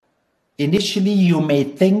Initially, you may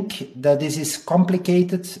think that this is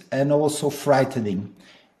complicated and also frightening,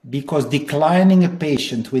 because declining a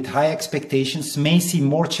patient with high expectations may seem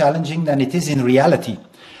more challenging than it is in reality.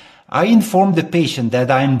 I inform the patient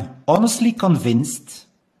that I'm honestly convinced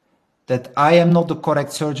that I am not the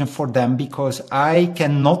correct surgeon for them, because I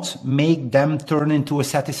cannot make them turn into a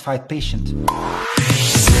satisfied patient.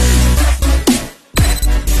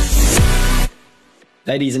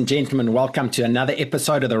 Ladies and gentlemen, welcome to another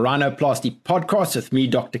episode of the Rhinoplasty podcast with me,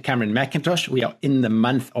 Dr. Cameron McIntosh. We are in the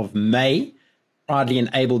month of May, proudly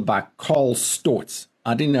enabled by Karl Storz.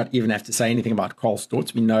 I did not even have to say anything about Karl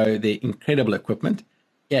Storz. We know their incredible equipment.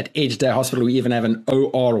 At Edgedale Hospital, we even have an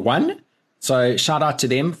OR1. So shout out to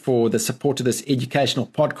them for the support of this educational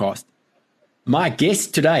podcast. My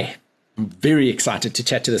guest today, I'm very excited to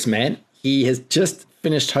chat to this man. He has just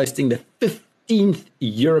finished hosting the 15th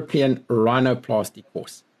European rhinoplasty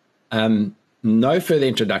course. No further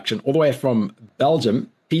introduction, all the way from Belgium,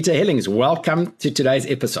 Peter Hellings. Welcome to today's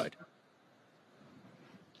episode.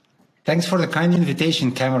 Thanks for the kind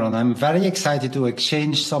invitation, Cameron. I'm very excited to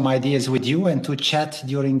exchange some ideas with you and to chat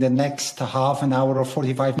during the next half an hour or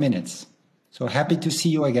 45 minutes. So happy to see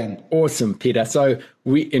you again. Awesome, Peter. So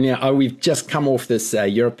we've just come off this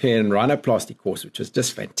European rhinoplasty course, which was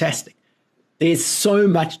just fantastic. There's so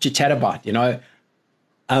much to chat about,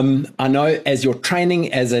 I know as you're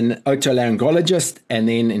training as an otolaryngologist and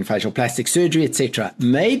then in facial plastic surgery, etc.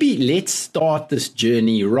 Maybe let's start this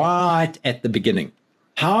journey right at the beginning.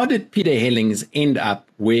 How did Peter Hellings end up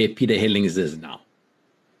where Peter Hellings is now?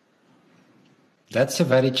 That's a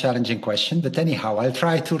very challenging question, but anyhow, I'll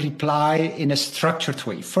try to reply in a structured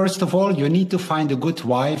way. First of all, you need to find a good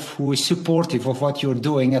wife who is supportive of what you're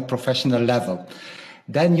doing at professional level.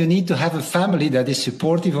 Then you need to have a family that is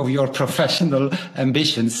supportive of your professional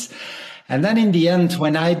ambitions. And then in the end,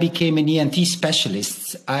 when I became an ENT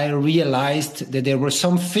specialist, I realized that there were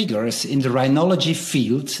some figures in the rhinology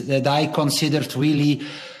field that I considered really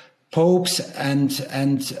popes and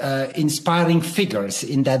inspiring figures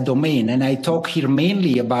in that domain. And I talk here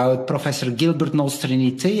mainly about Professor Gilbert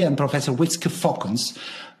Nolstrinité and Professor Witske Fokkens.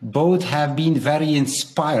 Both have been very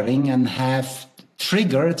inspiring and have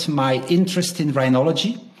triggered my interest in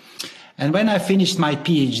rhinology. And when I finished my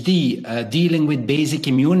PhD dealing with basic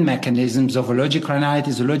immune mechanisms of allergic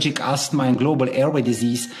rhinitis, allergic asthma, and global airway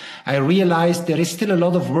disease, I realized there is still a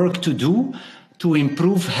lot of work to do to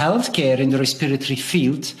improve healthcare in the respiratory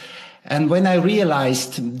field. And when I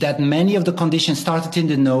realized that many of the conditions started in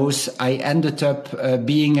the nose, I ended up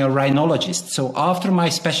being a rhinologist. So after my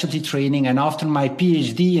specialty training and after my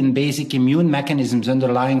PhD in basic immune mechanisms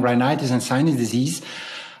underlying rhinitis and sinus disease,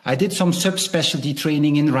 I did some subspecialty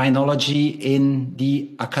training in rhinology in the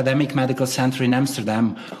Academic Medical Center in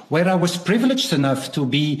Amsterdam, where I was privileged enough to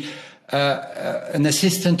be an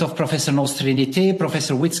assistant of Professor Nolstrinité,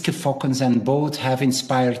 Professor Witske Fokkens, and both have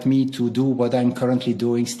inspired me to do what I'm currently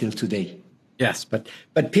doing still today. Yes, but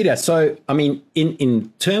Peter, so I mean,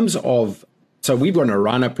 in terms of, so we've got a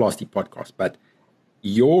rhinoplasty podcast, but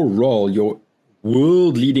your role, your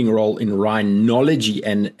world-leading role in rhinology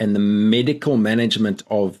and the medical management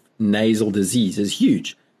of nasal disease is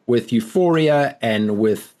huge, with Euphoria and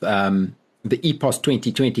with the EPOS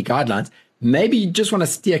 2020 guidelines. Maybe you just want to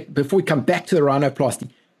steer, before we come back to the rhinoplasty,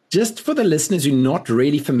 just for the listeners who are not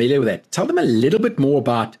really familiar with that, tell them a little bit more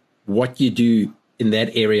about what you do in that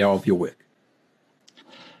area of your work.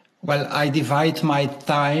 Well, I divide my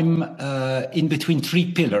time in between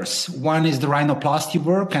three pillars. One is the rhinoplasty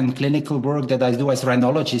work and clinical work that I do as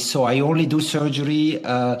rhinologist. So I only do surgery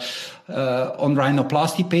on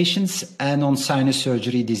rhinoplasty patients and on sinus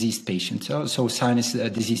surgery diseased patients, so sinus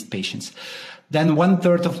diseased patients. Then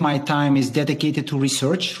 1/3 of my time is dedicated to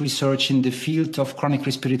research in the field of chronic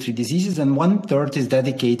respiratory diseases, and 1/3 is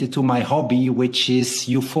dedicated to my hobby, which is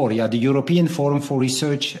Euphoria, the European Forum for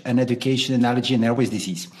Research and Education in Allergy and Airways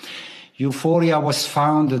Disease. Euphoria was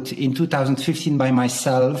founded in 2015 by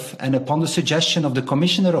myself and upon the suggestion of the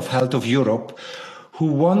Commissioner of Health of Europe, who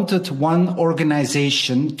wanted one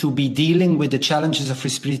organization to be dealing with the challenges of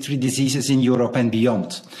respiratory diseases in Europe and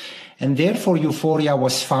beyond. And therefore, Euphoria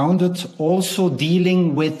was founded also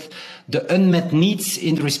dealing with the unmet needs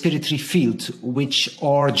in the respiratory field, which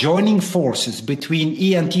are joining forces between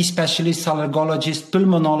ENT specialists, allergologists,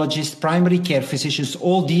 pulmonologists, primary care physicians,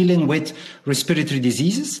 all dealing with respiratory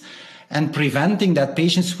diseases and preventing that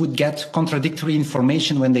patients would get contradictory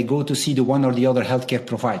information when they go to see the one or the other healthcare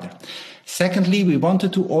provider. Secondly, we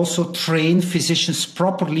wanted to also train physicians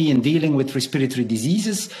properly in dealing with respiratory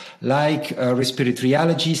diseases like respiratory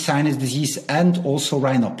allergy, sinus disease, and also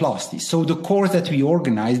rhinoplasty. So the course that we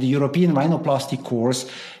organized, the European Rhinoplasty course,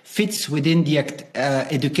 fits within the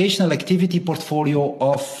educational activity portfolio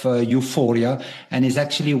of Euphoria and is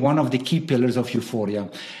actually one of the key pillars of Euphoria.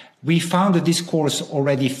 We founded this course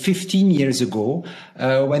already 15 years ago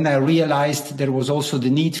when I realized there was also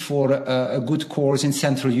the need for a good course in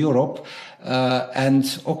Central Europe.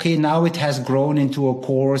 Now it has grown into a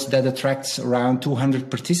course that attracts around 200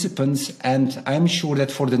 participants. And I'm sure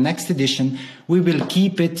that for the next edition, we will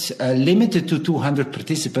keep it limited to 200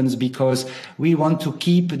 participants because we want to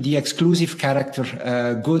keep the exclusive character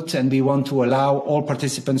good, and we want to allow all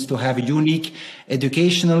participants to have a unique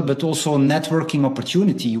educational but also networking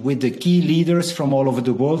opportunity with the key leaders from all over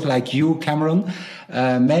the world, like you, Cameron.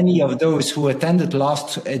 Many of those who attended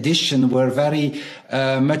last edition were very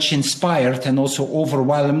much inspired and also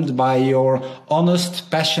overwhelmed by your honest,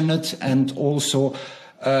 passionate, and also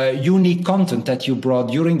unique content that you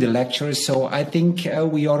brought during the lectures. So I think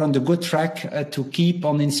we are on the good track to keep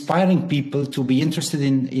on inspiring people to be interested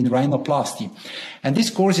in rhinoplasty. And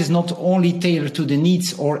this course is not only tailored to the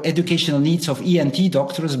needs or educational needs of ENT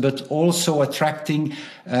doctors, but also attracting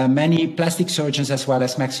many plastic surgeons as well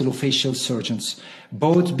as maxillofacial surgeons,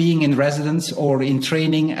 both being in residence or in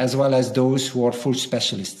training, as well as those who are full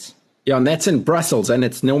specialists. Yeah, and that's in Brussels, and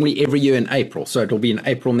it's normally every year in April. So it'll be in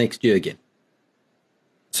April next year again.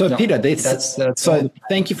 So, yeah, Peter,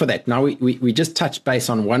 thank you for that. Now, we just touched base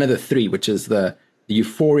on one of the three, which is the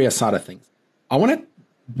Euphoria side of things. I want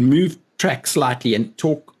to move track slightly and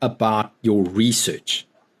talk about your research.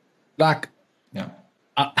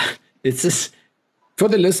 It's just, for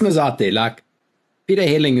the listeners out there, like, Peter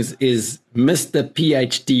Hellings is Mr.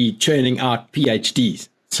 PhD churning out PhDs.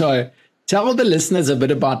 So tell the listeners a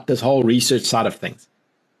bit about this whole research side of things.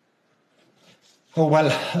 Oh, well,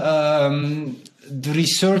 the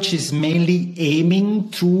research is mainly aiming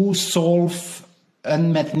to solve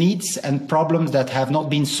unmet needs and problems that have not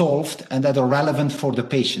been solved and that are relevant for the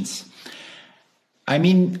patients. I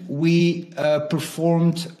mean, we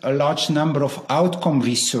performed a large number of outcome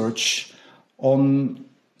research on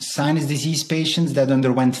sinus disease patients that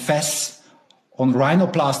underwent FES, on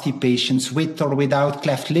rhinoplasty patients with or without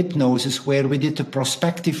cleft lip noses, where we did a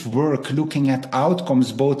prospective work looking at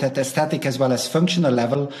outcomes both at aesthetic as well as functional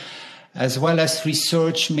level, as well as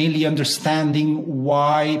research mainly understanding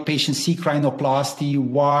why patients seek rhinoplasty,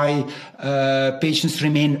 why patients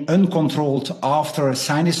remain uncontrolled after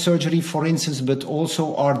sinus surgery, for instance, but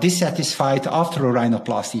also are dissatisfied after a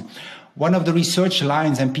rhinoplasty. One of the research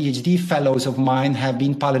lines and PhD fellows of mine have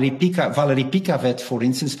been Valerie Picavet, for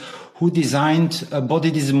instance, who designed a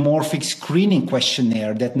body dysmorphic screening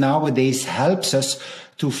questionnaire that nowadays helps us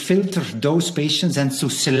to filter those patients and to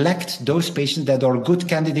select those patients that are good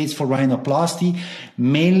candidates for rhinoplasty,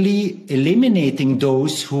 mainly eliminating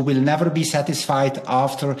those who will never be satisfied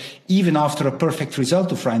even after a perfect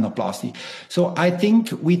result of rhinoplasty. So I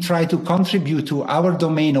think we try to contribute to our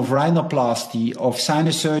domain of rhinoplasty, of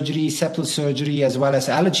sinus surgery, septal surgery, as well as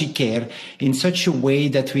allergy care in such a way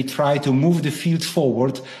that we try to move the field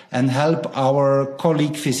forward and help our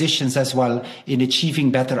colleague physicians as well in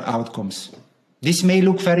achieving better outcomes. This may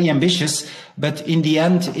look very ambitious, but in the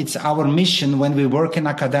end, it's our mission when we work in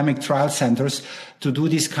academic trial centers to do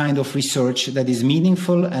this kind of research that is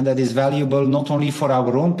meaningful and that is valuable not only for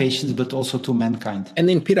our own patients, but also to mankind. And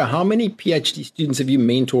then, Peter, how many PhD students have you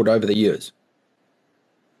mentored over the years?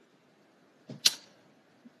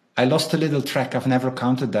 I lost a little track. I've never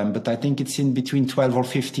counted them, but I think it's in between 12 or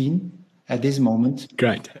 15 at this moment.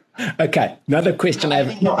 Great. Okay, another question.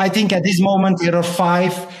 I think at this moment there are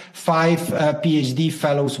five PhD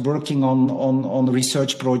fellows working on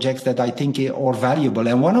research projects that I think are valuable.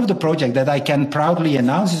 And one of the projects that I can proudly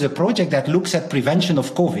announce is a project that looks at prevention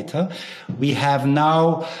of COVID. We have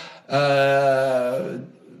now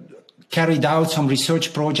carried out some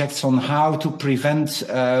research projects on how to prevent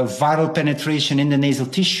viral penetration in the nasal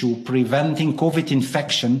tissue, preventing COVID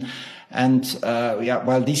infection. And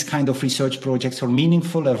these kind of research projects are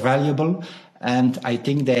meaningful, are valuable, and I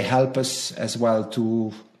think they help us as well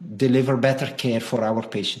to deliver better care for our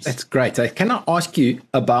patients. That's great. Can I ask you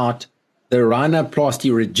about the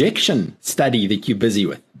rhinoplasty rejection study that you're busy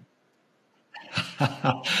with?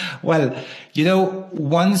 Well,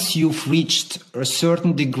 once you've reached a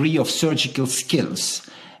certain degree of surgical skills,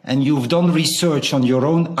 and you've done research on your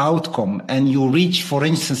own outcome, and you reach, for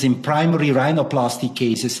instance, in primary rhinoplasty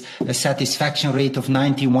cases, a satisfaction rate of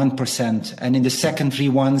 91%, and in the secondary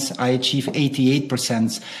ones, I achieve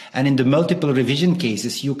 88%, and in the multiple revision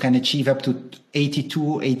cases, you can achieve up to 82,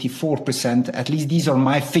 84%. At least these are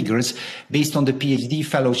my figures based on the PhD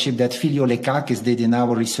fellowship that Filio Lekakis did in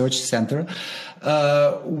our research center.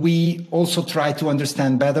 We also try to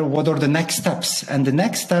understand better what are the next steps. And the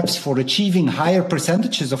next steps for achieving higher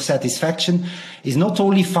percentages of satisfaction is not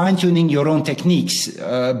only fine-tuning your own techniques,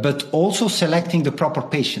 but also selecting the proper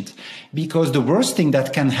patient. Because the worst thing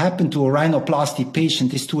that can happen to a rhinoplasty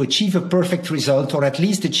patient is to achieve a perfect result, or at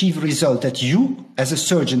least achieve a result that you, as a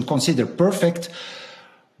surgeon, consider perfect,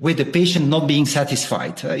 with the patient not being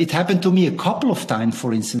satisfied. It happened to me a couple of times,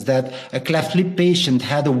 for instance, that a cleft lip patient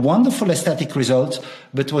had a wonderful aesthetic result,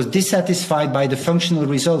 but was dissatisfied by the functional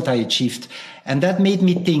result I achieved. And that made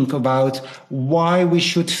me think about why we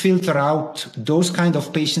should filter out those kind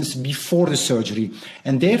of patients before the surgery.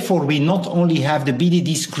 And therefore, we not only have the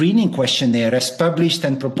BDD screening questionnaire as published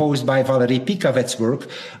and proposed by Valerie Picavet's work,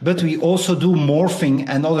 but we also do morphing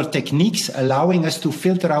and other techniques allowing us to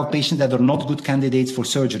filter out patients that are not good candidates for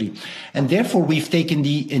surgery. And therefore, we've taken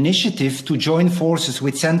the initiative to join forces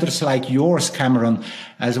with centers like yours, Cameron,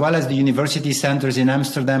 as well as the university centers in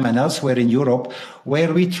Amsterdam and elsewhere in Europe,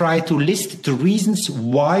 where we try to list the reasons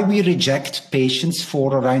why we reject patients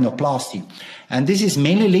for a rhinoplasty. And this is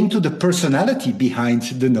mainly linked to the personality behind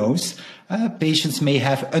the nose. Patients may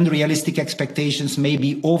have unrealistic expectations, may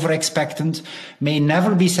be over-expectant, may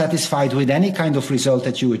never be satisfied with any kind of result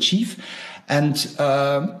that you achieve. And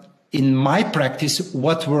in my practice,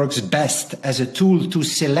 what works best as a tool to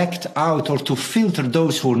select out or to filter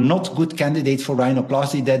those who are not good candidates for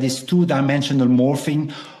rhinoplasty, that is two-dimensional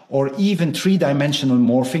morphing or even three-dimensional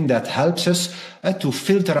morphing that helps us to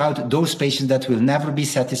filter out those patients that will never be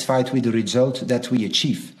satisfied with the result that we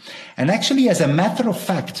achieve. And actually, as a matter of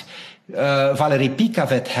fact, Valerie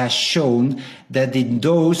Picavet has shown that in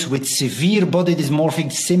those with severe body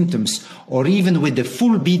dysmorphic symptoms, or even with the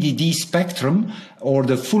full BDD spectrum or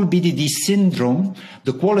the full BDD syndrome,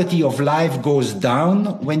 the quality of life goes down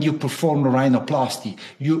when you perform a rhinoplasty.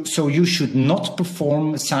 So you should not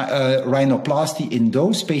perform rhinoplasty in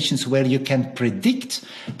those patients where you can predict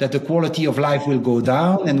that the quality of life will go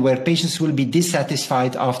down and where patients will be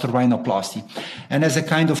dissatisfied after rhinoplasty. And as a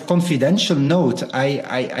kind of confidential note,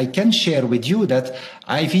 I can share with you that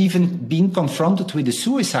I've even been confronted with a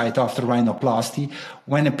suicide after rhinoplasty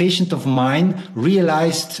when a patient of mine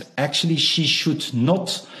realized actually she should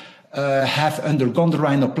not have undergone the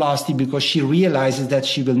rhinoplasty because she realizes that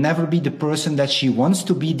she will never be the person that she wants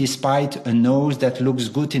to be despite a nose that looks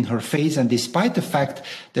good in her face and despite the fact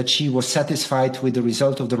that she was satisfied with the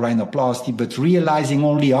result of the rhinoplasty, but realizing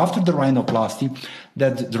only after the rhinoplasty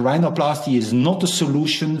that the rhinoplasty is not a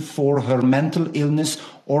solution for her mental illness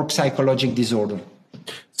or psychological disorder.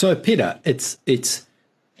 So, Peter, it's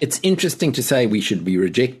interesting to say we should be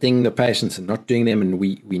rejecting the patients and not doing them, and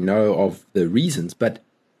we know of the reasons, but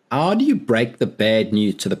how do you break the bad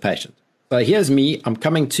news to the patient? So here's me, I'm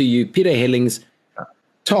coming to you, Peter Hellings,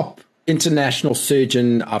 top international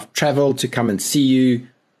surgeon. I've traveled to come and see you.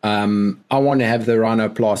 I want to have the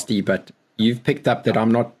rhinoplasty, but you've picked up that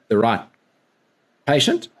I'm not the right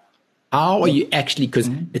patient. How are you actually, because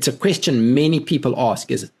it's a question many people ask,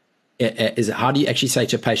 is how do you actually say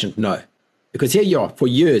to a patient no? Because here you are for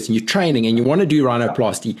years and you're training and you want to do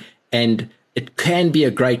rhinoplasty and it can be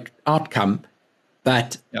a great outcome,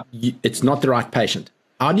 but it's not the right patient.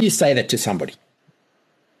 How do you say that to somebody?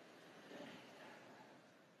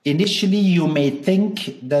 Initially, you may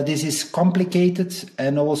think that this is complicated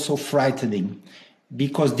and also frightening,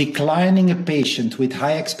 because declining a patient with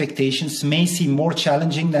high expectations may seem more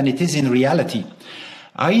challenging than it is in reality.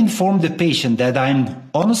 I inform the patient that I'm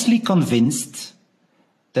honestly convinced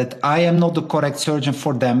that I am not the correct surgeon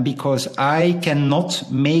for them because I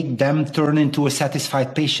cannot make them turn into a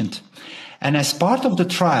satisfied patient. And as part of the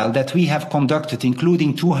trial that we have conducted,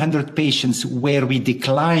 including 200 patients where we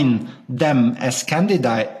decline them as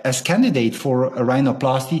candidate for a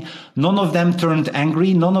rhinoplasty, none of them turned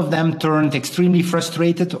angry, none of them turned extremely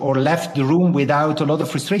frustrated or left the room without a lot of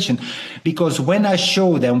frustration. Because when I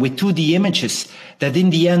show them with 2D images that in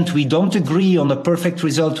the end we don't agree on a perfect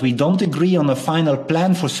result, we don't agree on a final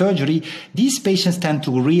plan for surgery, these patients tend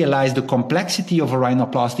to realize the complexity of a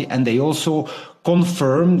rhinoplasty, and they also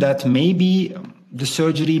confirm that maybe the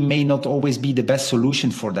surgery may not always be the best solution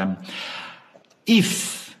for them.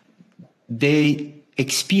 If they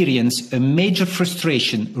experience a major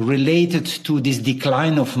frustration related to this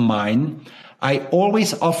decline of mine, I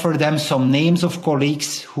always offer them some names of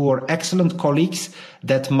colleagues who are excellent colleagues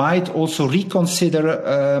that might also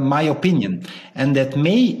reconsider my opinion and that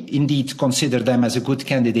may indeed consider them as a good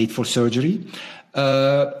candidate for surgery.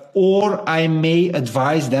 or I may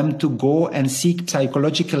advise them to go and seek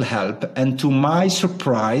psychological help. And to my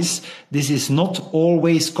surprise, this is not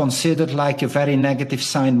always considered like a very negative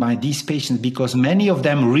sign by these patients, because many of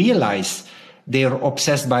them realize they are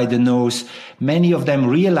obsessed by the nose. Many of them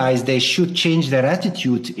realize they should change their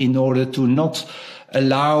attitude in order to not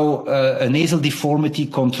allow a nasal deformity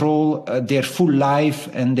control their full life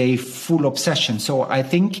and their full obsession. So I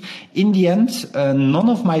think in the end, none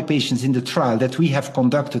of my patients in the trial that we have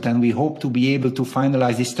conducted, and we hope to be able to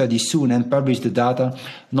finalize this study soon and publish the data,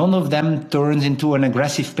 none of them turns into an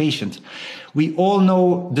aggressive patient. We all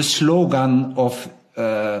know the slogan of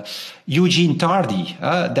Eugene Tardy,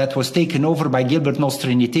 that was taken over by Gilbert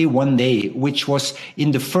Nostrinité one day, which was,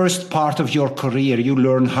 in the first part of your career, you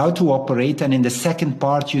learn how to operate, and in the second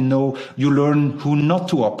part, you learn who not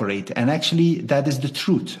to operate. And actually, that is the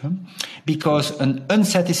truth, because an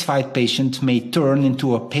unsatisfied patient may turn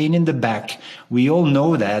into a pain in the back. We all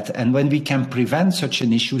know that, and when we can prevent such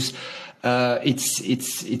an issues,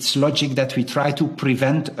 it's logic that we try to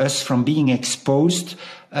prevent us from being exposed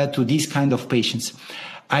to these kind of patients.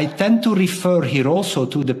 I tend to refer here also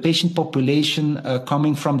to the patient population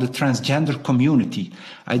coming from the transgender community.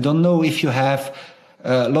 I don't know if you have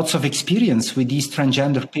lots of experience with these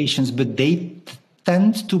transgender patients, but they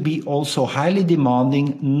tend to be also highly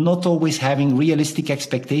demanding, not always having realistic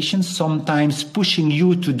expectations, sometimes pushing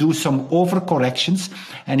you to do some overcorrections.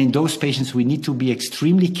 And in those patients, we need to be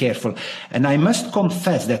extremely careful. And I must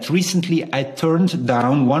confess that recently I turned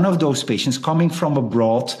down one of those patients coming from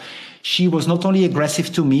abroad. She was not only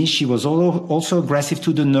aggressive to me, she was also aggressive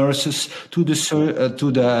to the nurses, to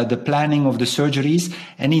the planning of the surgeries.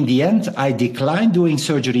 And in the end, I declined doing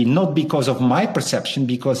surgery, not because of my perception,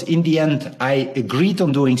 because in the end, I agreed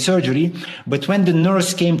on doing surgery. But when the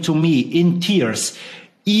nurse came to me in tears,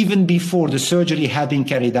 even before the surgery had been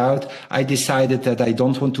carried out, I decided that I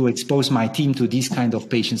don't want to expose my team to these kind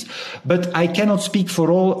of patients. But I cannot speak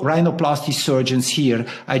for all rhinoplasty surgeons here.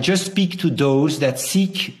 I just speak to those that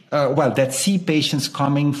see patients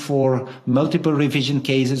coming for multiple revision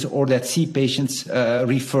cases, or that see patients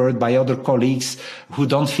referred by other colleagues who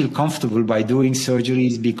don't feel comfortable by doing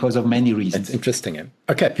surgeries because of many reasons. That's interesting.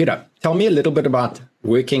 Okay, Peter, tell me a little bit about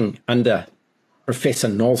working under Professor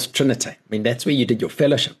Knowles Trinity. I mean, that's where you did your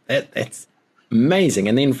fellowship. That's amazing.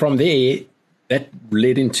 And then from there, that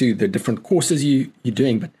led into the different courses you're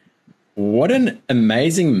doing. But what an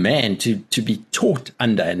amazing man to be taught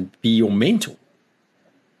under and be your mentor.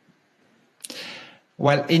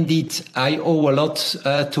 Well, indeed, I owe a lot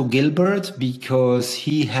to Gilbert, because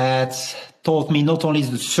he had taught me not only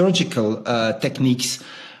the surgical techniques,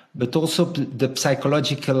 but also the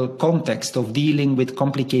psychological context of dealing with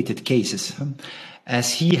complicated cases.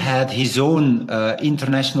 As he had his own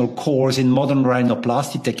international course in modern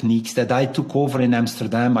rhinoplasty techniques that I took over in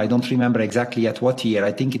Amsterdam. I don't remember exactly at what year.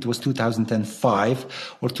 I think it was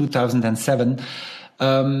 2005 or 2007.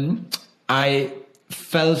 I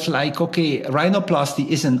felt like, okay, rhinoplasty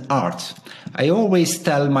is an art. I always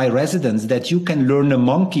tell my residents that you can learn a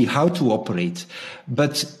monkey how to operate,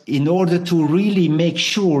 but in order to really make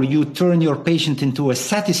sure you turn your patient into a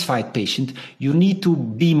satisfied patient, you need to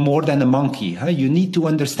be more than a monkey. You need to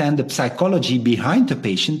understand the psychology behind the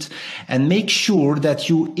patient and make sure that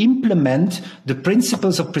you implement the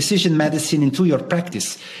principles of precision medicine into your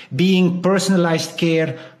practice, being personalized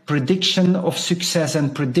care, prediction of success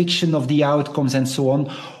and prediction of the outcomes and so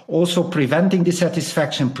on. Also preventing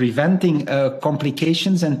dissatisfaction, preventing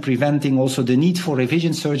complications, and preventing also the need for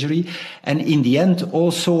revision surgery. And in the end,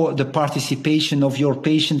 also the participation of your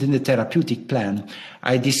patient in the therapeutic plan.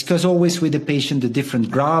 I discuss always with the patient the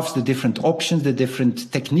different graphs, the different options, the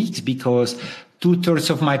different techniques, because 2/3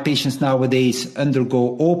 of my patients nowadays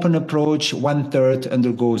undergo open approach, 1/3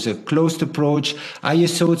 undergoes a closed approach. I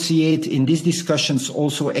associate in these discussions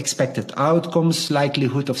also expected outcomes,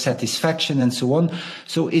 likelihood of satisfaction, and so on.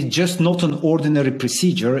 So it's just not an ordinary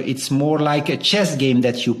procedure. It's more like a chess game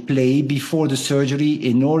that you play before the surgery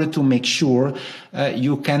in order to make sure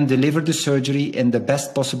you can deliver the surgery in the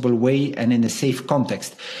best possible way and in a safe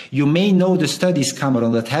context. You may know the studies,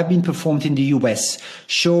 Cameron, that have been performed in the US,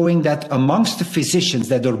 showing that amongst the physicians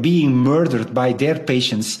that are being murdered by their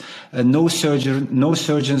patients, no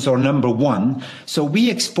surgeons are number one. So we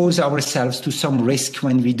expose ourselves to some risk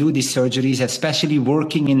when we do these surgeries, especially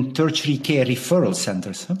working in tertiary care referral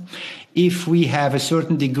centers. If we have a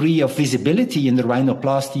certain degree of visibility in the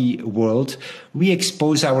rhinoplasty world, we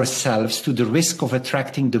expose ourselves to the risk of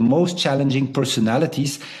attracting the most challenging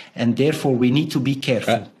personalities, and therefore we need to be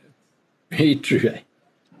careful. Very true.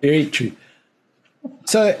 Very true.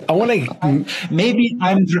 So I want to. Maybe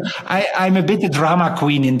I'm a bit a drama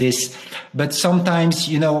queen in this, but sometimes,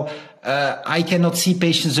 I cannot see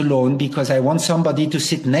patients alone because I want somebody to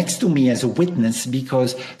sit next to me as a witness,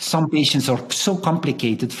 because some patients are so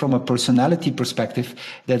complicated from a personality perspective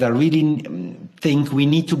that I really think we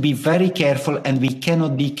need to be very careful, and we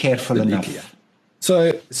cannot be careful enough.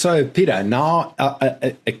 So Peter, now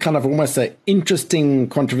a kind of almost an interesting,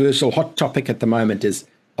 controversial, hot topic at the moment is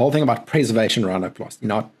the whole thing about preservation rhinoplasty.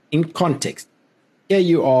 Now, in context, here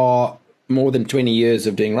you are, more than 20 years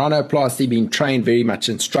of doing rhinoplasty, being trained very much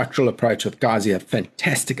in structural approach with guys who have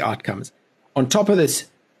fantastic outcomes. On top of this,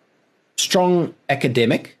 strong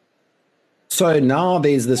academic. So now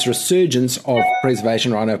there's this resurgence of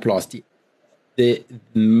preservation rhinoplasty.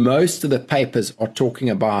 Most of the papers are talking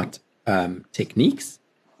about techniques.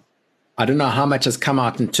 I don't know how much has come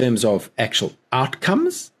out in terms of actual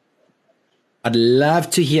outcomes. I'd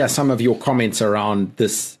love to hear some of your comments around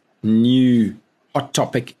this new hot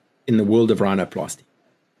topic in the world of rhinoplasty.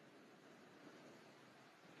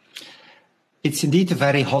 It's indeed a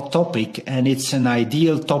very hot topic, and it's an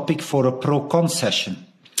ideal topic for a pro-con session.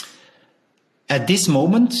 At this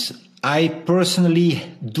moment, I personally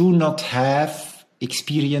do not have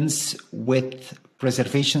experience with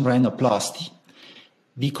preservation rhinoplasty,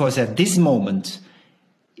 because at this moment,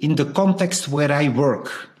 in the context where I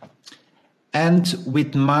work, and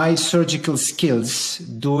with my surgical skills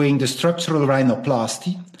doing the structural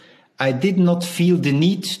rhinoplasty, I did not feel the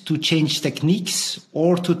need to change techniques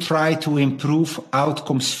or to try to improve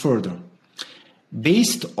outcomes further.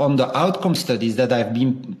 Based on the outcome studies that I've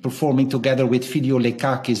been performing together with Filio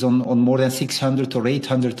Lekakis on more than 600 or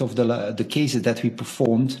 800 of the cases that we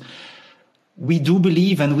performed, we do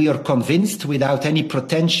believe, and we are convinced without any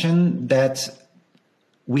pretension, that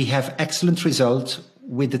we have excellent results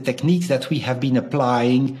with the techniques that we have been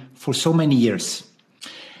applying for so many years.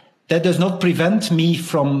 That does not prevent me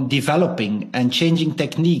from developing and changing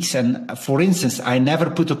techniques. And for instance, I never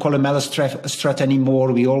put a columella strut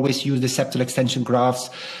anymore. We always use the septal extension grafts.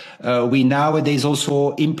 We nowadays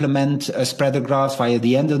also implement spreader grafts via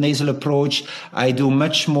the endonasal approach. I do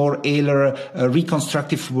much more alar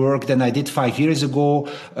reconstructive work than I did 5 years ago.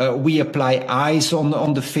 We apply ice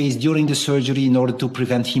on the face during the surgery in order to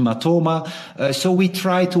prevent hematoma. So we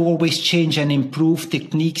try to always change and improve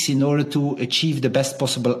techniques in order to achieve the best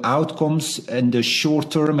possible outcomes in the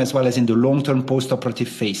short term as well as in the long term postoperative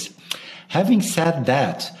phase. Having said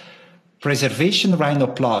that, preservation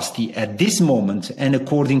rhinoplasty at this moment, and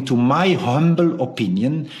according to my humble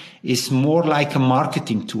opinion, is more like a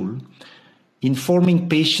marketing tool, informing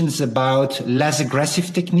patients about less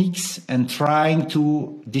aggressive techniques and trying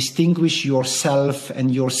to distinguish yourself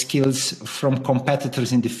and your skills from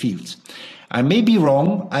competitors in the field. I may be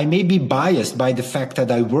wrong, I may be biased by the fact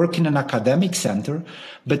that I work in an academic center,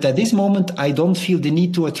 but at this moment I don't feel the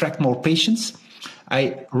need to attract more patients.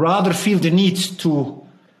 I rather feel the need to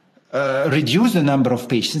reduce the number of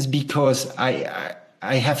patients, because I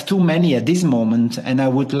have too many at this moment, and I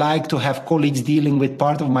would like to have colleagues dealing with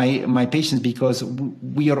part of my patients, because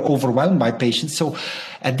we are overwhelmed by patients. So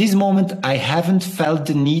at this moment, I haven't felt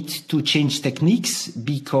the need to change techniques,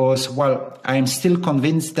 because, well, I'm still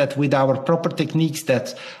convinced that with our proper techniques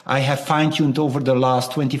that I have fine-tuned over the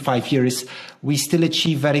last 25 years, we still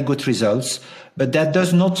achieve very good results. But that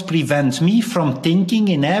does not prevent me from thinking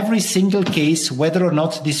in every single case whether or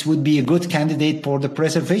not this would be a good candidate for the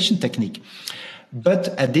preservation technique.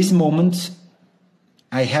 But at this moment,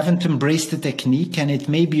 I haven't embraced the technique, and it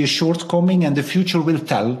may be a shortcoming, and the future will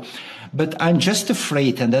tell. But I'm just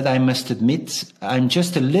afraid, and that I must admit, I'm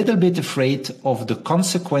just a little bit afraid of the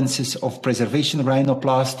consequences of preservation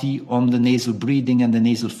rhinoplasty on the nasal breathing and the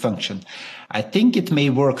nasal function. I think it may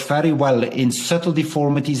work very well in subtle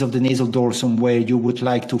deformities of the nasal dorsum where you would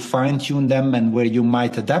like to fine-tune them and where you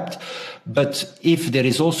might adapt. But if there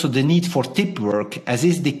is also the need for tip work, as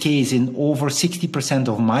is the case in over 60%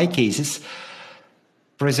 of my cases,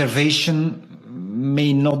 preservation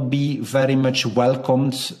may not be very much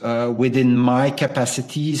welcomed within my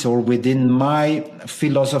capacities or within my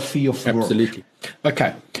philosophy of work. Absolutely.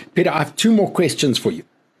 Okay. Peter, I have 2 more questions for you.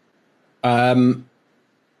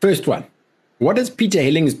 First one. What does Peter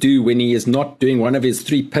Hellings do when he is not doing one of his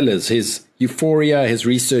 3 pillars, his euphoria, his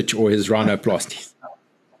research, or his rhinoplasty?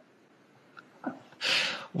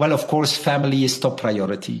 Well, of course, family is top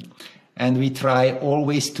priority. And we try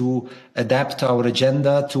always to adapt our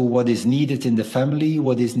agenda to what is needed in the family,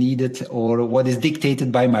 what is needed or what is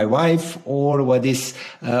dictated by my wife, or what is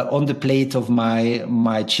on the plate of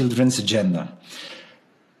my children's agenda.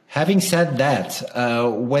 Having said that,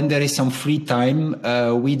 when there is some free time,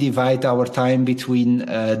 we divide our time between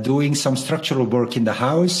doing some structural work in the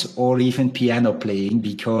house or even piano playing,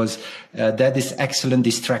 because that is excellent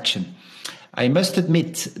distraction. I must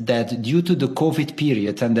admit that due to the COVID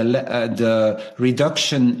period and the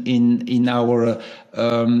reduction in our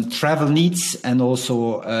travel needs and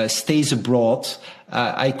also stays abroad,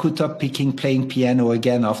 I could up playing piano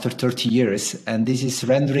again after 30 years. And this is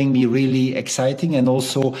rendering me really exciting and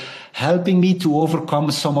also helping me to overcome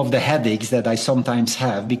some of the headaches that I sometimes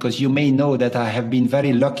have, because you may know that I have been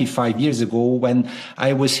very lucky 5 years ago when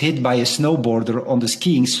I was hit by a snowboarder on the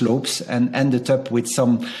skiing slopes and ended up with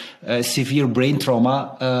some severe brain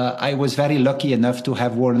trauma. I was very lucky enough to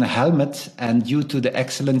have worn a helmet, and due to the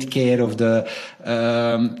excellent care of the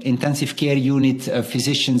intensive care unit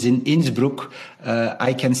physicians in Innsbruck,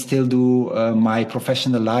 I can still do my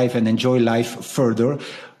professional life and enjoy life further,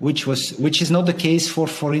 which is not the case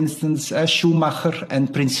for instance, Schumacher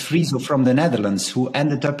and Prince Friso from the Netherlands, who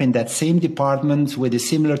ended up in that same department with a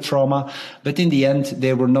similar trauma, but in the end,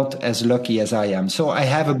 they were not as lucky as I am. So I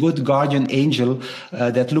have a good guardian angel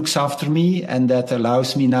that looks after me and that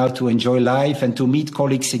allows me now to enjoy life and to meet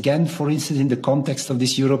colleagues again, for instance, in the context of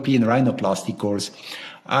this European rhinoplasty course.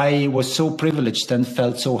 I was so privileged and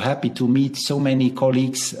felt so happy to meet so many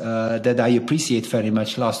colleagues that I appreciate very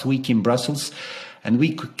much last week in Brussels, and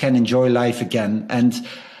we can enjoy life again. And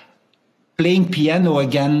playing piano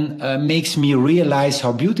again makes me realize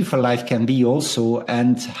how beautiful life can be also,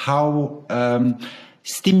 and how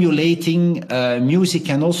stimulating music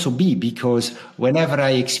can also be, because whenever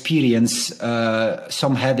I experience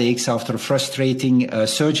some headaches after a frustrating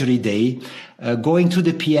surgery day, going to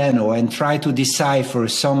the piano and try to decipher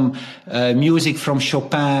some music from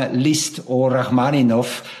Chopin, Liszt or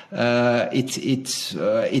Rachmaninoff,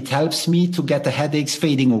 it helps me to get the headaches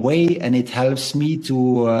fading away, and it helps me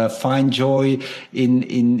to find joy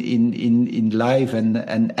in life and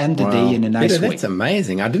end the day in a nice way. That's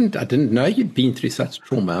amazing. I didn't know you'd been through such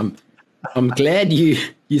trauma. I'm glad you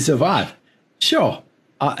survived. Sure,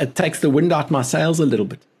 it takes the wind out my sails a little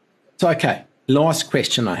bit. So, okay, last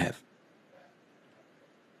question I have.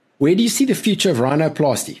 Where do you see the future of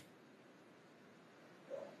rhinoplasty?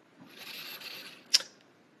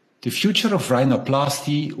 The future of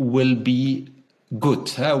rhinoplasty will be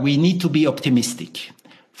good. We need to be optimistic.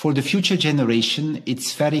 For the future generation,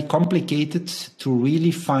 it's very complicated to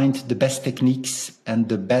really find the best techniques and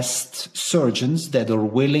the best surgeons that are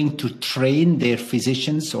willing to train their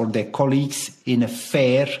physicians or their colleagues in a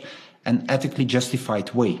fair and ethically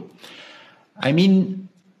justified way. I mean,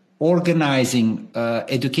 organizing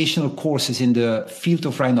educational courses in the field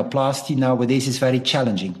of rhinoplasty nowadays is very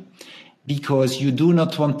challenging, because you do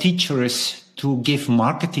not want teachers to give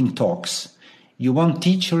marketing talks. You want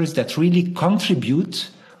teachers that really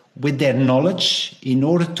contribute with their knowledge in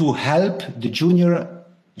order to help the junior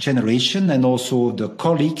generation and also the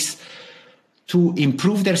colleagues to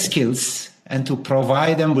improve their skills and to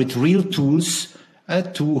provide them with real tools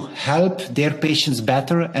to help their patients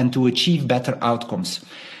better and to achieve better outcomes.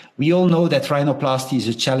 We all know that rhinoplasty is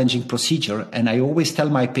a challenging procedure, and I always tell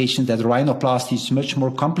my patients that rhinoplasty is much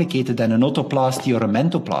more complicated than an otoplasty or a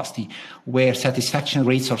mentoplasty, where satisfaction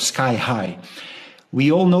rates are sky high.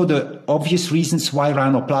 We all know the obvious reasons why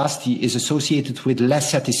rhinoplasty is associated with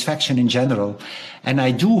less satisfaction in general, and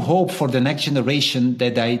I do hope for the next generation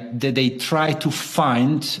that they try to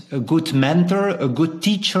find a good mentor, a good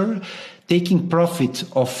teacher, taking profit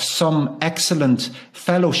of some excellent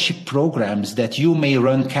fellowship programs that you may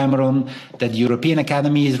run, Cameron, that the European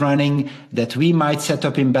Academy is running, that we might set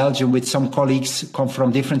up in Belgium with some colleagues come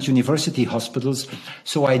from different university hospitals.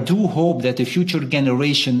 So I do hope that the future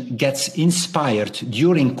generation gets inspired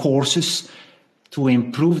during courses to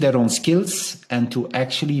improve their own skills and to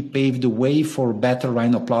actually pave the way for better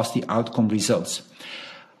rhinoplasty outcome results.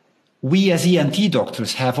 We as ENT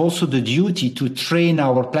doctors have also the duty to train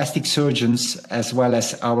our plastic surgeons as well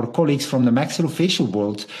as our colleagues from the maxillofacial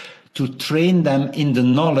world, to train them in the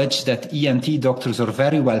knowledge that ENT doctors are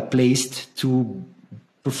very well placed to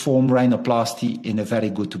perform rhinoplasty in a very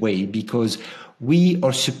good way, because we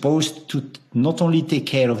are supposed to not only take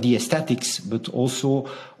care of the aesthetics, but also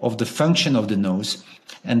of the function of the nose.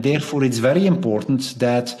 And therefore, it's very important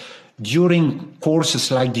that during courses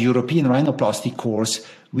like the European rhinoplasty course,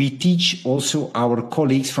 we teach also our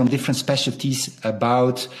colleagues from different specialties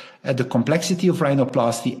about the complexity of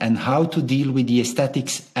rhinoplasty and how to deal with the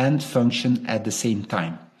aesthetics and function at the same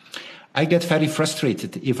time. I get very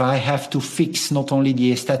frustrated if I have to fix not only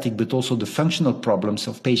the aesthetic but also the functional problems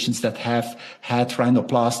of patients that have had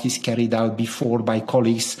rhinoplasties carried out before by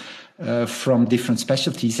colleagues from different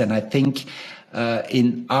specialties. And I think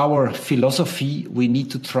in our philosophy, we need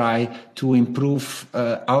to try to improve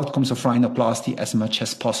outcomes of rhinoplasty as much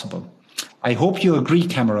as possible. I hope you agree,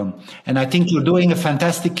 Cameron. And I think you're doing a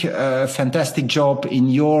fantastic job in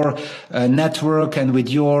your network and with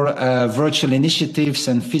your virtual initiatives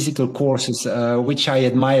and physical courses, which I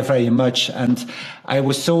admire very much. And I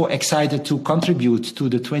was so excited to contribute to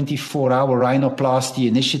the 24-hour rhinoplasty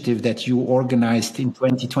initiative that you organized in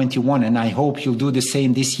 2021. And I hope you'll do the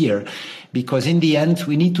same this year, because in the end,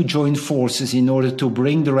 we need to join forces in order to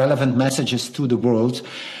bring the relevant messages to the world.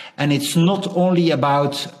 And it's not only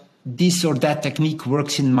about this or that technique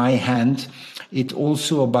works in my hand. It's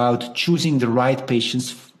also about choosing the right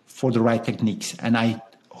patients for the right techniques. And I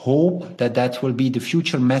hope that that will be the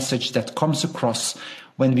future message that comes across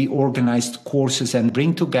when we organize courses and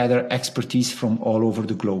bring together expertise from all over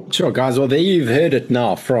the globe. Sure, guys. Well, there you've heard it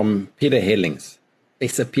now from Peter Hellings,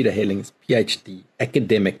 Professor Peter Hellings, PhD,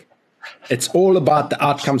 academic. It's all about the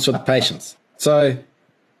outcomes for the patients. So,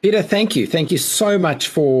 Peter, thank you. Thank you so much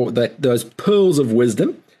for those pearls of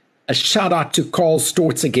wisdom. A shout out to Carl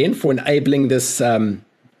Stortz again for enabling this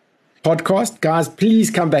podcast. Guys, please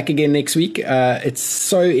come back again next week. It's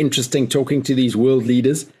so interesting talking to these world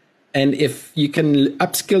leaders. And if you can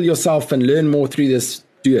upskill yourself and learn more through this,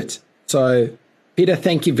 do it. So, Peter,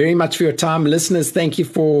 thank you very much for your time. Listeners, thank you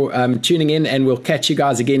for tuning in, and we'll catch you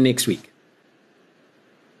guys again next week.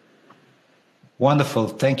 Wonderful.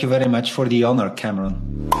 Thank you very much for the honor,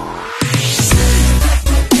 Cameron.